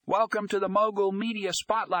Welcome to the Mogul Media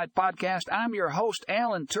Spotlight Podcast. I'm your host,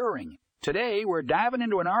 Alan Turing. Today, we're diving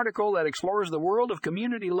into an article that explores the world of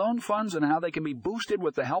community loan funds and how they can be boosted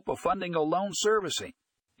with the help of Fundingo loan servicing.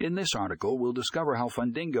 In this article, we'll discover how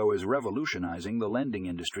Fundingo is revolutionizing the lending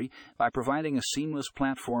industry by providing a seamless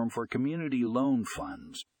platform for community loan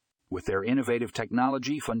funds. With their innovative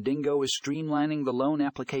technology, Fundingo is streamlining the loan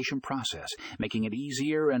application process, making it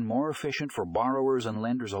easier and more efficient for borrowers and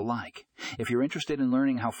lenders alike. If you're interested in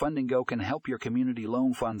learning how Fundingo can help your community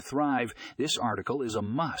loan fund thrive, this article is a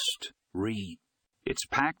must-read. It's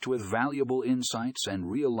packed with valuable insights and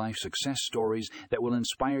real-life success stories that will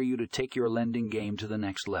inspire you to take your lending game to the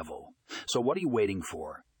next level. So what are you waiting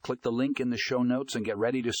for? Click the link in the show notes and get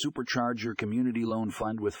ready to supercharge your community loan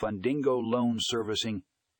fund with Fundingo loan servicing